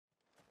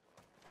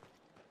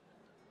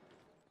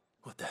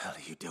the hell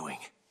are you doing?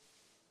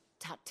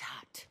 Tut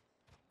tut.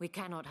 We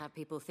cannot have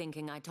people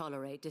thinking I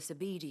tolerate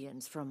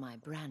disobedience from my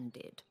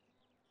branded.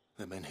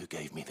 The men who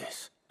gave me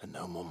this are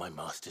no more my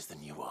masters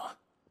than you are.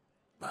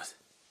 But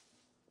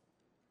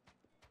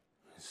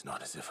it's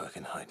not as if I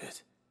can hide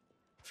it.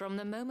 From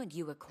the moment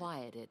you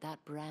acquired it,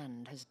 that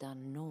brand has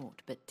done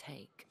naught but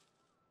take.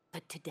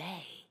 But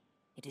today,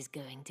 it is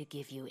going to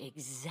give you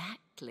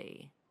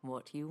exactly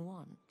what you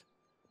want.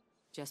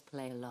 Just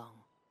play along.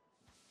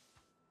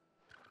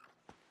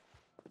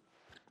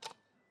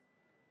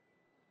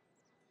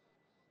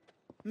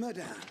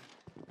 Madame,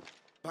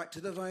 back to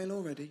the Vale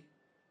already?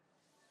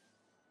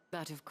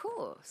 But of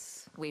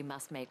course, we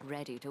must make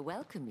ready to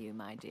welcome you,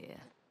 my dear.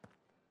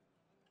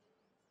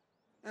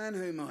 And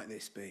who might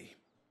this be?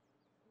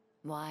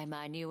 Why,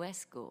 my new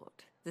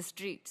escort. The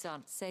streets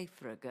aren't safe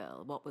for a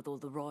girl, what with all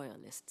the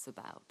royalists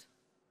about.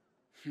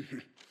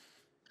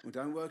 Well,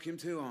 don't work him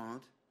too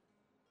hard.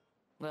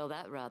 Well,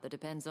 that rather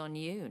depends on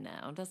you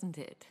now, doesn't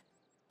it?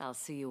 I'll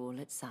see you all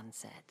at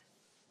sunset.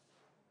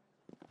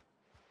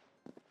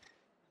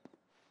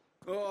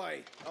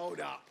 Oi, hold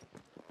up.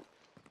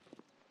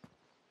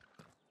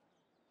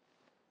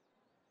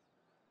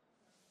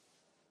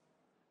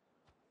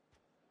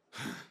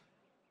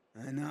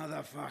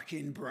 Another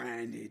fucking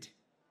branded.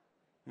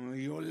 Oh,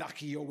 you're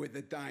lucky you're with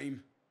the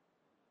dame.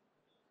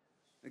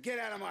 Now get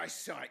out of my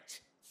sight,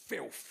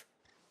 filth.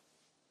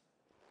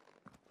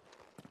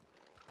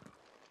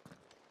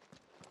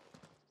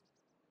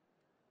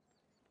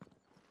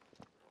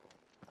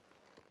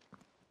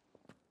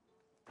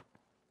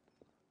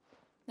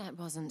 That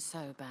wasn't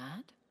so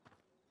bad.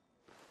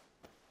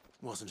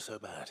 Wasn't so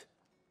bad.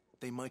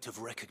 They might have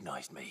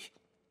recognized me.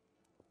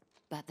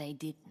 But they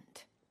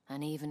didn't.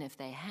 And even if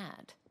they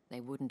had, they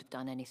wouldn't have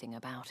done anything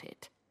about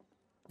it.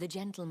 The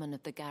gentlemen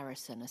of the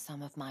garrison are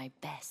some of my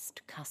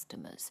best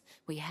customers.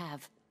 We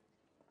have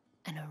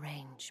an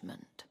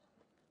arrangement.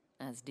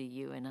 As do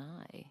you and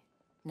I.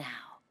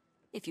 Now,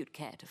 if you'd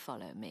care to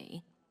follow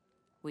me,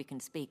 we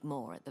can speak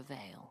more at the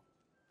Vale.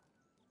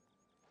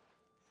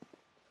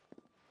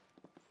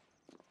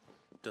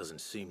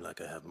 Doesn't seem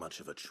like I have much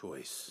of a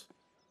choice.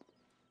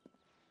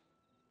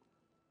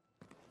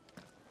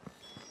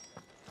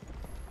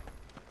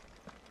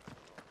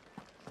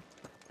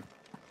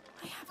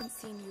 I haven't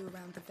seen you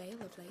around the Vale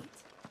of late.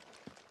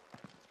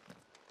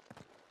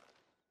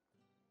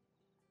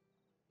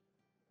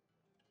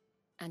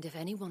 And if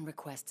anyone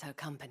requests her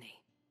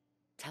company,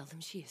 tell them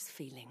she is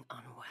feeling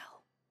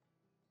unwell.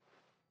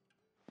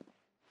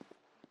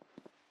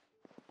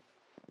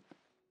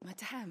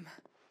 Madame,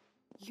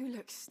 you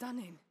look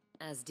stunning.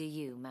 As do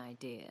you, my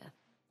dear.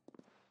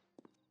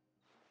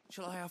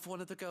 Shall I have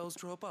one of the girls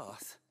draw a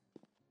bath?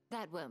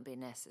 That won't be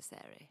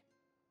necessary.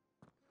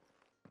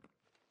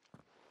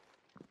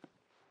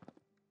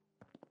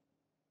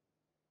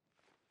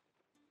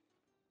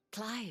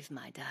 Clive,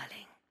 my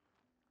darling.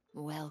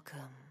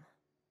 Welcome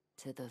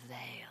to the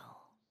Vale.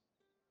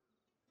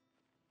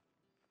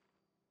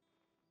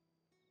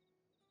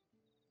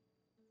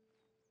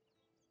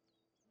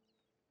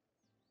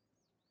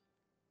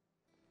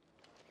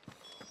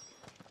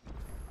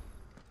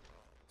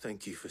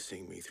 Thank you for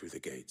seeing me through the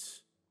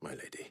gates, my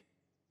lady.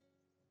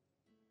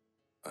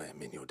 I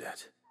am in your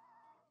debt.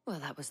 Well,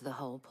 that was the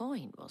whole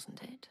point,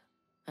 wasn't it?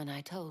 And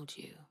I told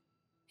you,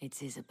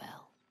 it's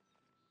Isabel.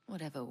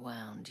 Whatever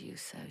wound you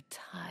so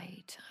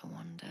tight, I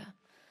wonder.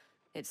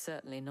 It's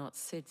certainly not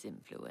Sid's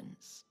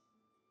influence.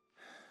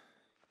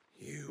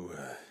 You,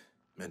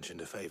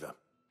 mentioned a favor.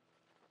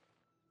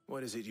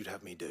 What is it you'd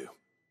have me do?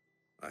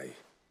 I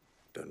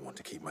don't want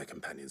to keep my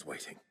companions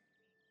waiting.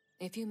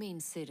 If you mean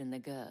Sid and the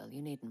girl,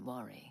 you needn't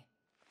worry.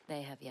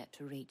 They have yet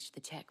to reach the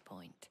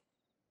checkpoint.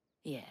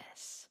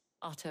 Yes,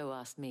 Otto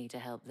asked me to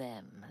help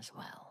them as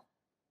well.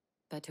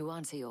 But to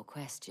answer your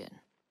question,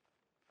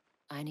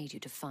 I need you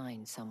to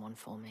find someone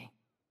for me.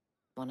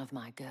 One of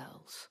my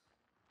girls.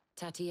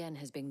 Tatienne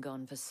has been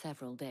gone for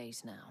several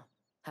days now,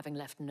 having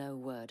left no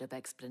word of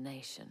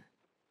explanation.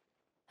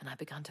 And I've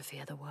begun to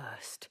fear the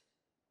worst.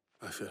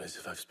 I feel as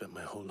if I've spent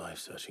my whole life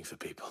searching for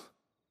people.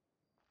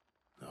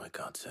 No, I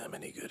can't say I'm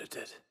any good at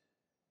it.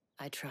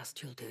 I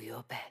trust you'll do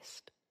your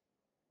best.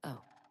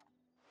 Oh,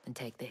 and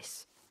take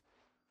this.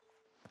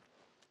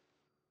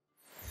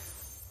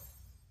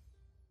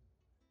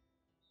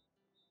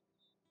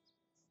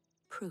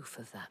 Proof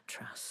of that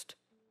trust.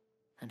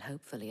 And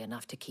hopefully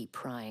enough to keep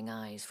prying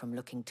eyes from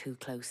looking too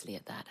closely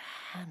at that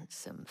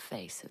handsome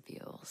face of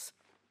yours.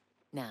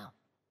 Now,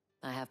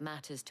 I have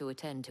matters to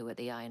attend to at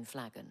the Iron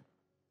Flagon.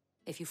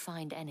 If you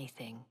find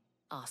anything,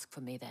 ask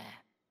for me there.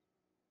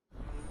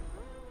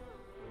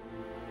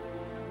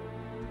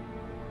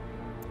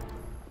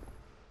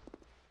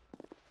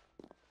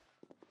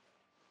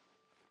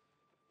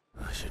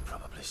 I should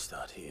probably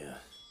start here.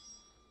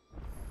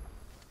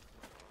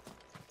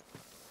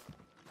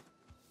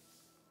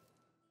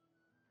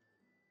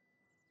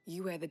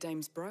 You wear the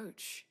dame's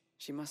brooch.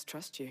 She must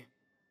trust you.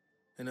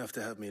 Enough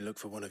to have me look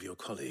for one of your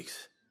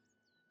colleagues.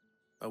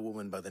 A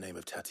woman by the name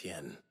of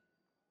Tatienne.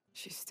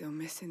 She's still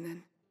missing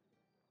then.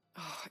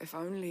 Oh, if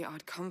only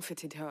I'd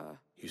comforted her.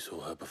 You saw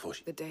her before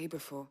she... The day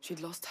before, she'd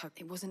lost her.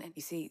 It wasn't any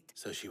seat.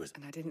 So she was...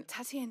 And I didn't...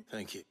 Tatian.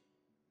 Thank you.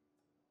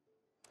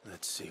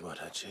 Let's see what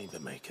her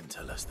chambermaid can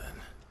tell us then.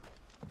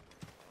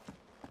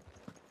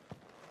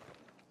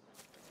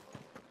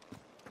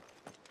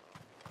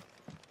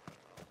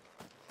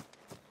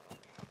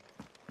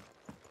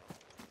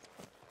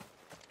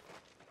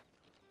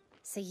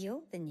 So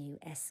you're the new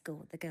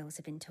escort the girls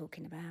have been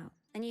talking about.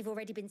 And you've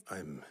already been...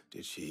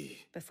 Did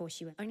she... Before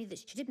she went. Only that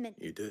she did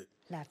meant... You did?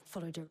 Lad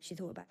followed her. She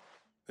thought about...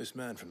 This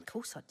man from... Of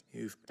course I did.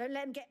 You've... Don't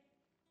let him get...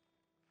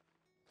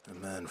 A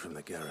man from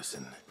the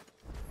garrison.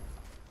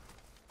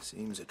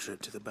 Seems a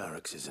trip to the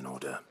barracks is in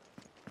order.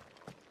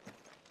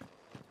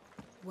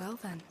 Well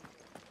then,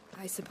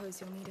 I suppose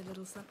you'll need a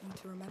little something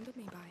to remember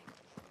me by.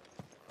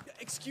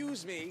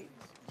 Excuse me,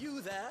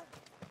 you there?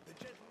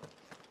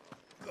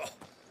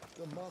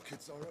 The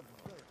markets are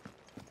everywhere.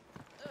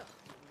 Ugh,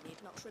 you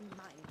need not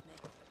remind me.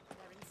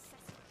 They're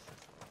incessant.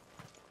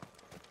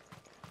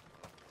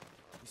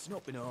 It's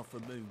not been half a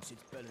moon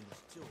since Belen's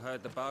tour.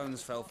 Heard the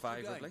bones fell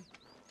favourably.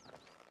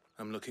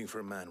 I'm looking for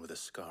a man with a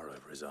scar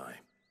over his eye.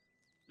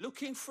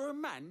 Looking for a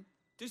man?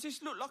 Does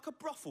this look like a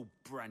brothel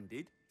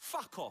branded?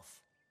 Fuck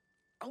off.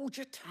 Hold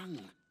your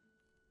tongue.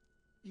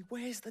 He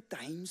wears the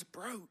dame's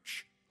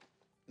brooch.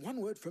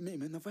 One word from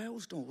him and the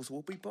Vale's doors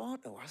will be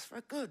barred to us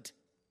for good.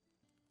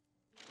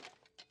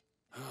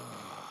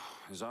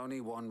 There's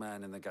only one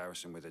man in the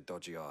garrison with a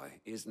dodgy eye.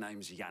 His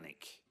name's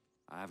Yannick.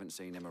 I haven't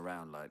seen him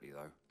around lately,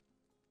 though.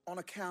 On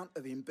account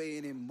of him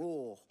being in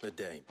Moor. The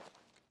Dane.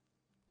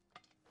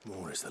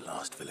 Moor is the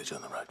last village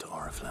on the road to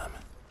Oriflamme.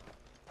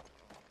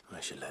 I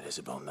should let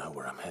Isabel know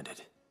where I'm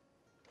headed.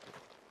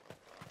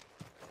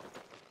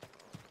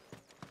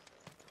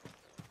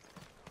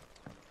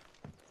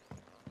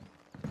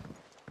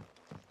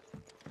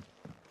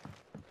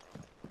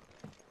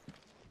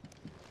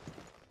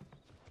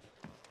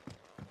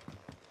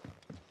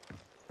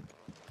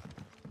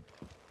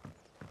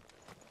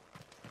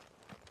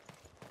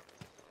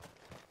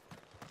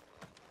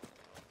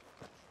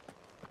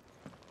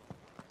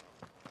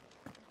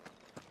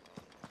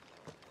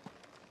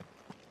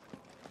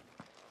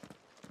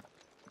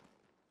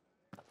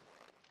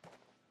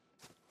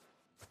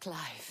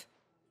 Clive,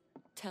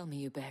 tell me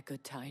you bear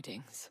good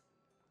tidings.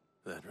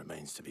 That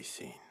remains to be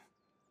seen.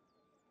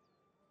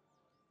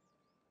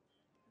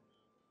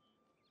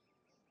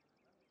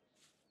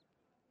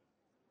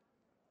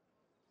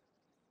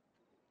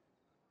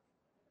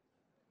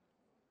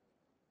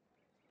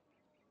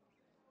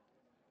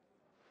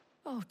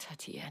 Oh,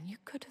 Tatian, you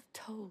could have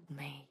told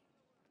me.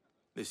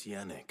 This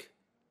Yannick.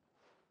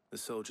 The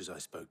soldiers I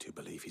spoke to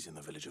believe he's in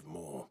the village of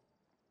Moor.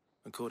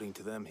 According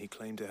to them, he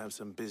claimed to have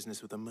some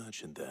business with a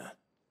merchant there.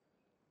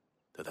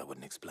 Though that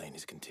wouldn't explain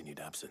his continued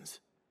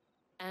absence.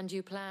 And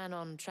you plan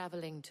on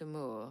traveling to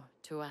Moor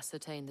to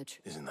ascertain the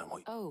truth? Isn't that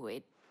what...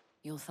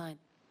 You'll find...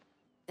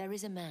 There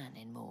is a man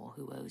in Moor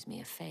who owes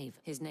me a favor.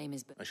 His name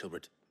is... I shall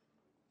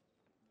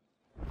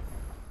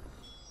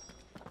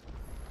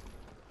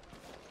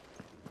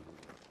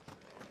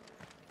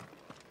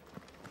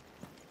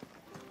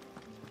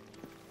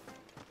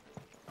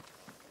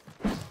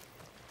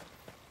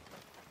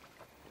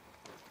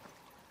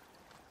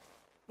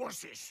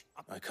What's this?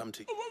 I come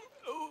to...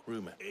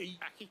 Rumor.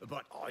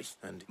 But I...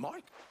 And...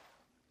 Mike?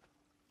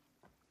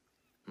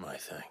 My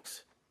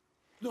thanks.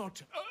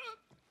 Not...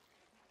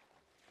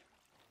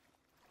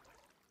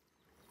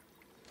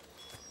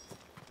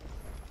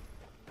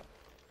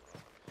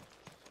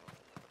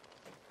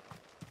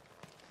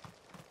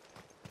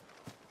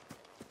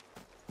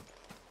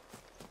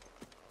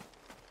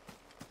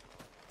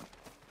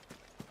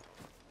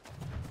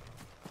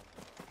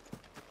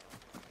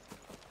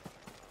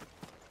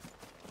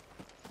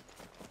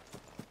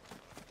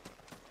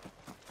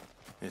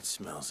 It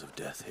smells of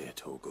death here,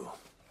 Torgal.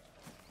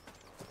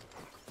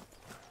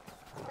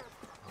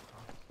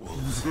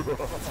 Wolves. We can't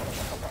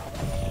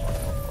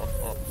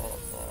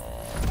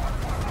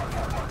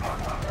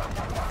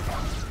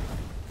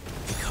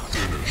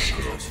get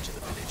closer to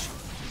the village.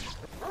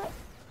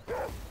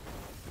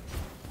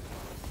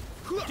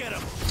 Get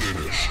him!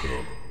 Finish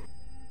him.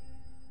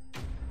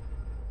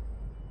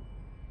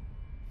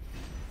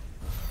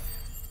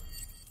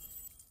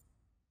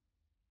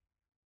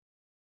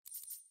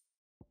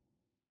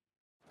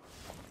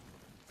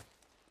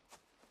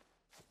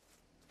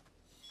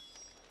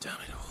 Damn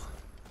it all.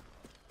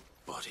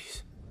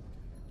 Bodies.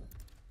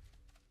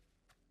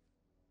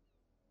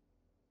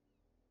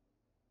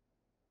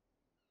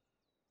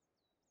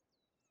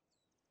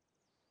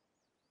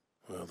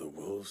 Well, the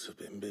wolves have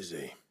been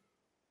busy.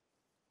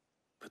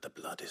 But the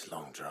blood is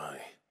long dry.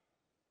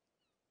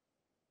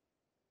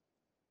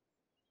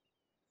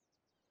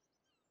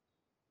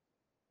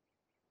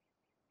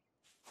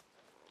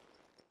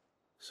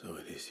 So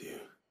it is you,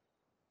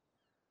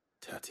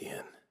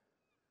 Tatian.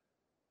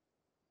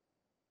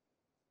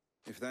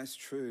 If that's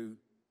true,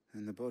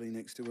 then the body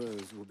next to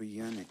hers will be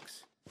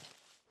Yannick's.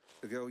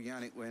 The girl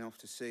Yannick went off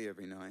to sea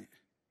every night.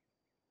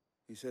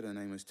 He said her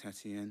name was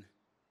Tatian.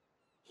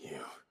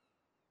 You.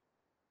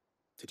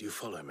 Did you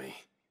follow me?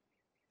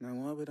 Now,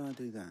 why would I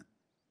do that?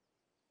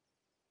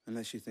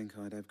 Unless you think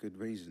I'd have good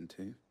reason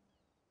to.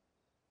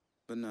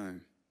 But no.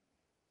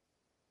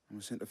 I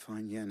was sent to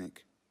find Yannick.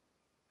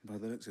 By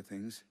the looks of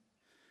things,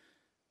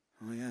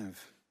 I have.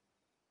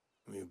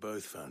 We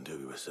both found who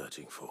we were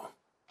searching for.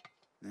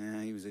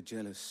 Nah, he was a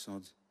jealous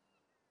sod.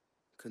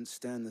 Couldn't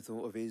stand the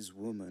thought of his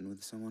woman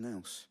with someone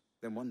else.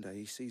 Then one day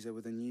he sees her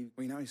with a new...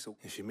 We know he's all...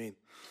 If you mean...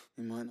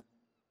 He might not...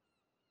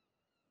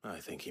 I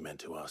think he meant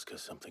to ask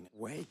us something.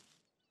 Wed?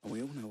 And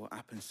we all know what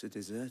happens to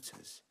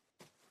deserters.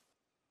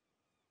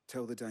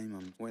 Tell the dame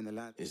I'm when the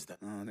lad... Is that...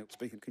 Oh, no,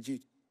 speaking, could you...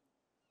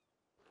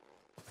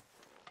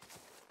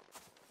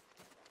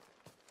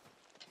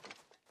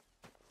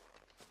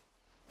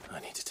 I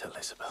need to tell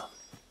Isabel.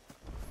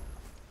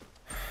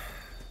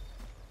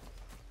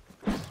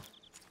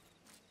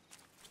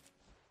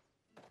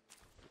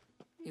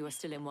 You are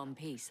still in one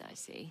piece, I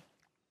see.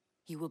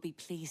 You will be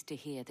pleased to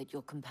hear that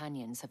your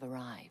companions have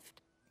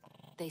arrived.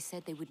 They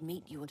said they would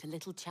meet you at a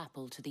little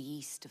chapel to the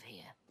east of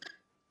here.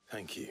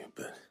 Thank you,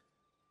 but...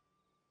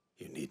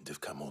 you needn't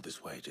have come all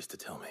this way just to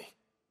tell me.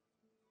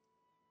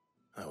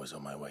 I was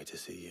on my way to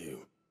see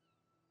you.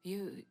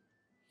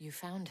 You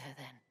found her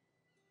then?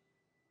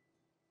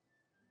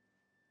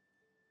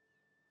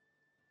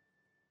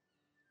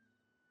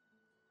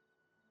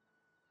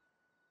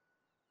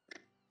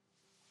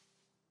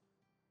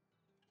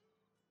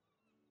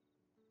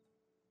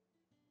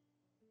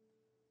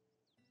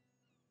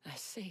 I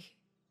see.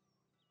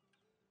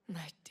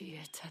 My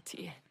dear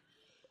Tatienne.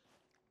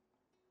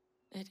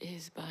 It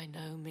is by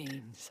no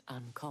means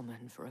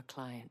uncommon for a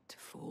client to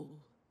fall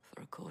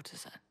for a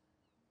courtesan.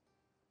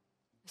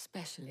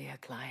 Especially a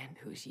client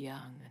who's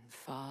young and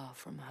far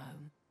from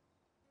home.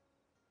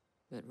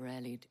 But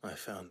rarely do... I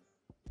found...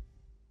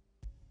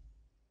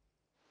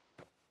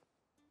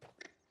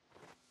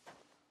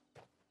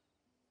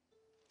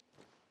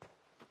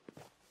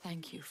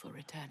 Thank you for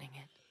returning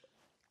it.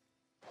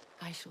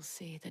 I shall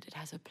see that it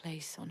has a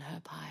place on her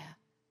pyre.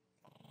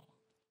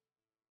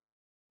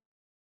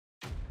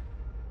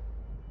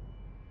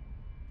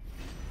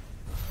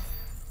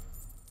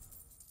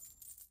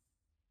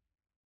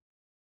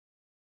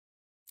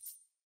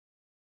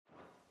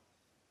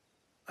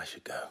 I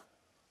should go.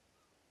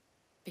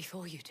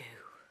 Before you do,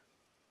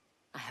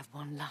 I have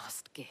one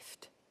last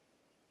gift.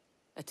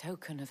 A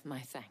token of my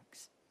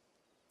thanks.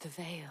 The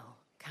Veil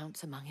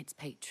counts among its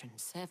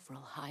patrons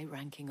several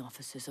high-ranking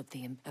officers of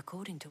the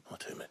according to... I'll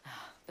do it.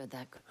 But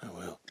that... I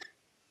will.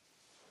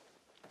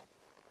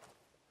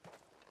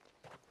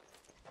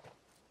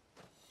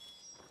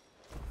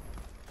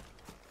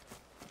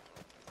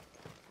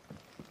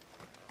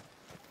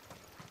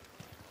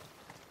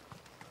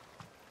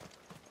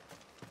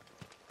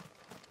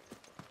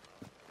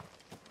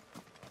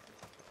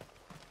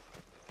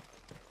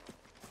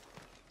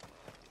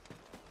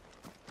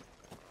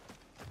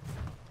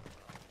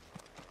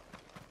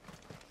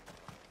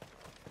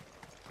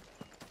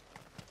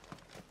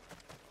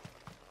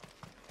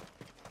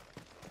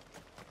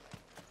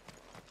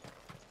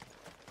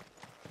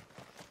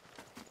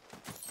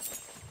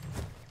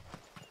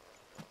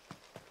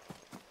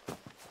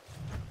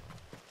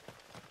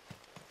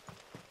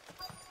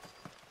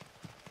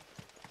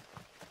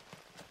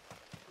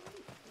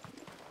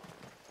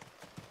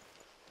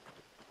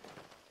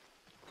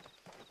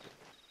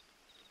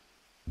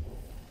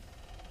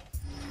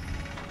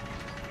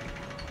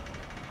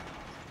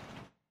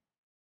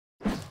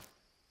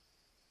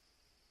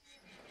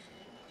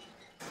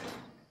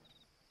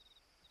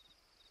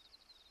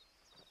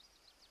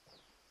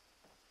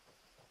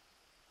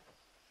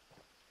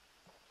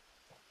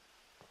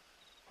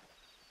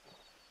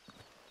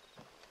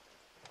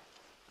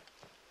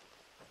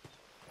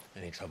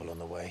 Any trouble on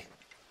the way?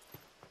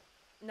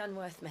 None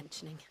worth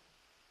mentioning.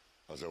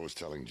 As I was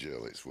telling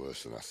Jill, it's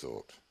worse than I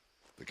thought.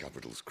 The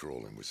capital's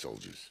crawling with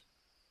soldiers.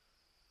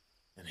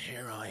 And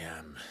here I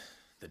am,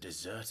 the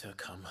deserter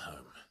come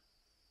home.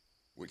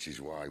 Which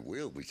is why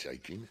we'll be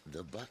taking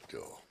the back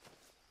door.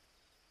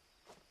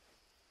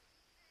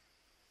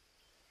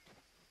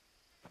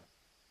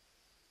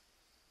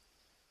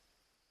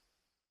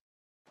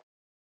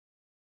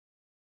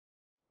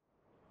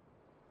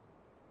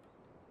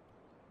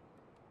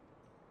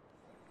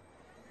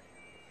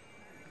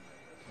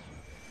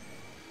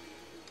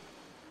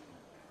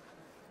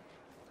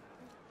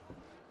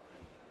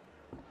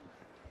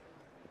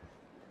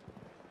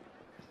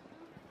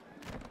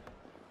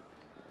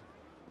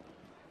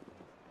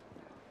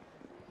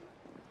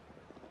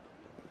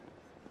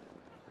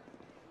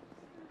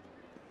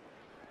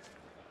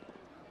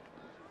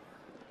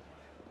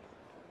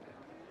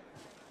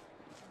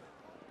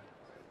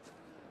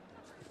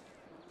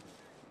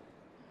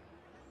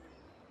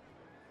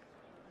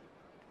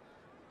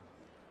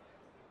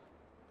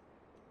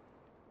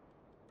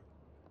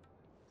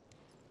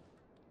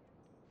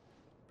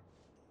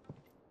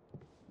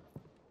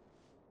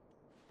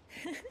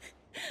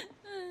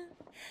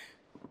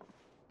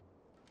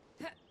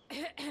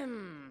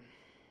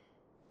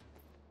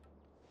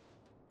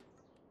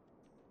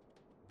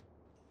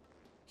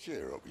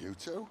 Cheer up, you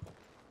two.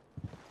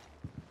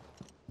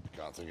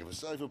 Can't can't think of a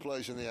safer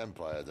place in the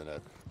Empire than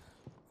a...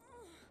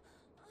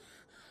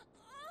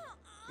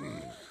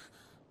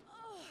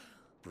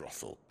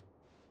 brothel.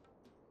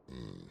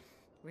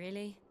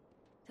 Really?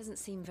 Doesn't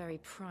seem very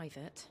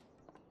private.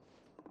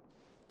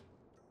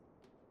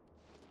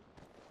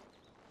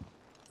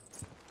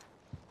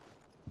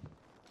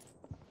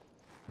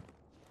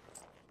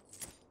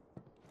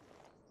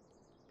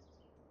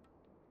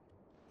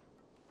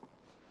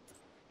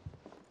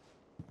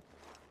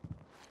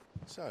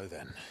 So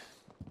then,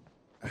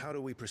 how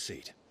do we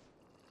proceed?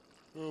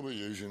 We'll be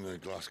using the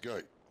glass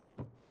gate.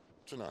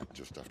 Tonight,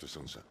 just after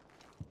sunset.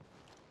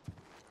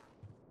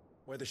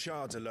 Where the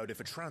shards are loaded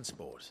for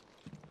transport.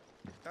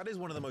 That is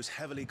one of the most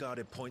heavily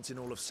guarded points in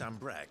all of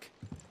Sambrek.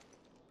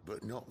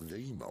 But not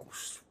the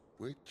most,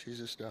 which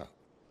is a start.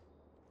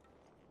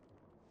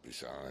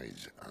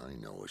 Besides, I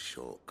know a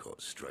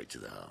shortcut straight to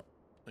the heart.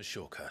 A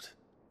shortcut.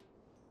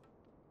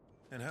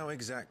 And how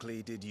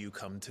exactly did you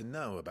come to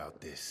know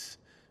about this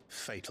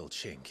fatal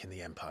chink in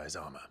the Empire's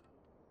armor?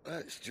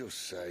 Let's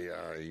just say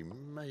I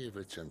may have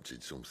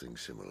attempted something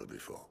similar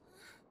before.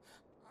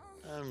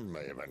 And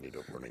may have ended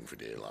up running for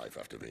dear life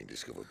after being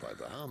discovered by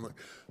Bahamut,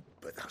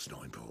 but that's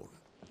not important.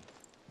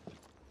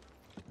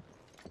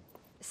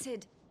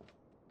 Sid,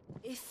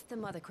 if the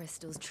Mother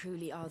Crystals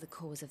truly are the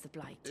cause of the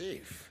Blight...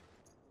 If?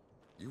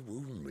 You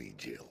wound me,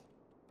 Jill.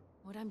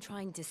 What I'm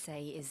trying to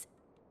say is,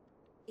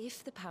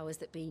 if the powers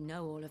that be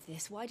know all of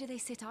this, why do they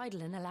sit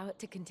idle and allow it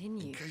to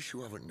continue? In case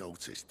you haven't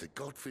noticed, the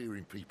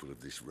God-fearing people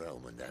of this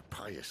realm and their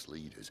pious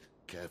leaders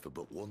care for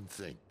but one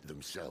thing,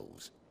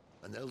 themselves.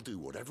 And they'll do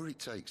whatever it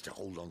takes to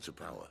hold on to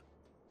power.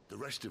 The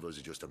rest of us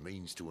are just a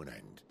means to an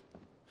end.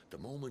 The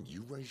moment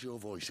you raise your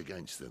voice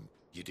against them,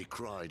 you're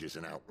decried as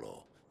an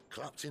outlaw,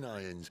 clapped in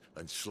irons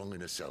and slung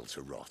in a cell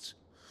to rot.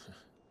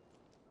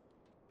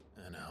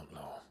 An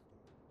outlaw.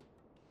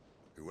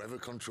 Whoever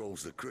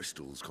controls the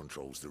crystals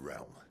controls the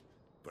realm.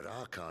 But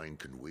our kind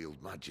can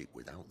wield magic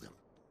without them.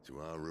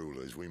 To our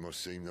rulers, we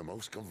must seem the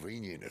most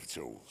convenient of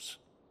tools.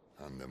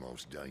 And the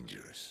most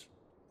dangerous.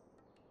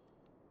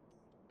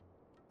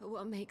 But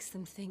what makes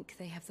them think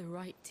they have the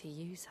right to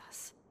use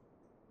us?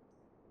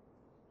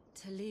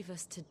 To leave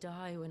us to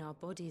die when our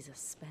bodies are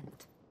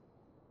spent?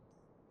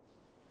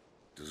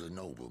 Does a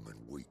nobleman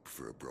weep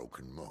for a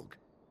broken mug?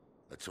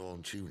 A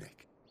torn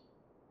tunic?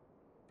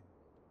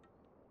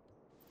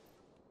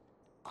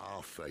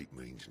 Our fate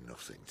means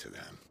nothing to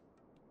them.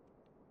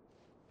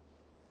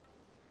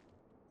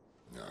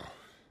 No,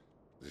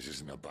 this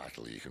isn't a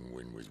battle you can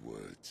win with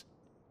words.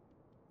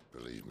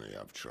 Believe me,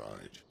 I've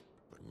tried,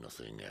 but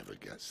nothing ever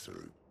gets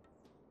through.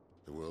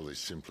 The world is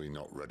simply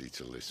not ready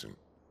to listen.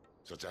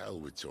 So to hell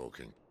with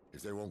talking.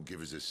 If they won't give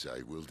us a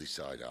say, we'll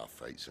decide our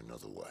fates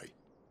another way.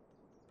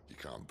 You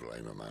can't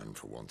blame a man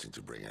for wanting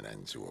to bring an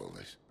end to all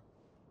this,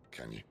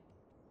 can you?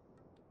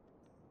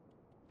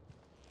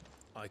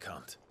 I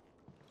can't.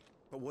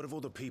 But what of all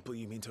the people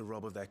you mean to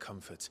rob of their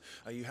comforts?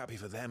 Are you happy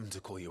for them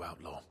to call you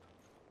outlaw?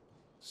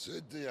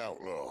 Sid the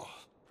Outlaw.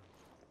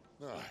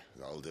 Ah,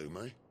 that'll do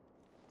me.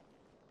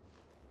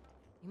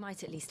 You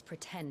might at least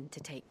pretend to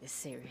take this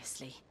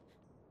seriously.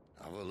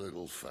 Have a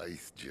little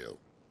faith, Jill.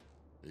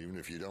 Even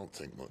if you don't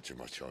think much of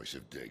my choice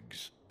of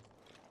digs.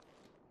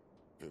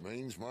 If it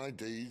means my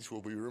deeds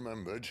will be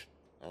remembered,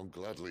 I'll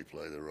gladly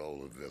play the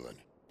role of villain.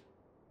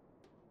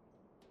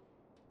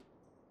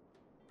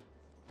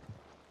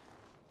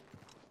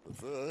 But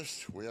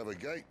first, we have a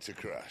gate to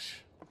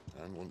crash.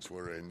 And once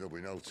we're in, there'll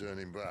be no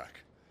turning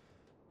back.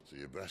 So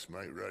you best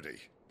make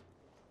ready.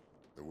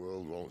 The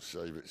world won't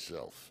save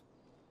itself.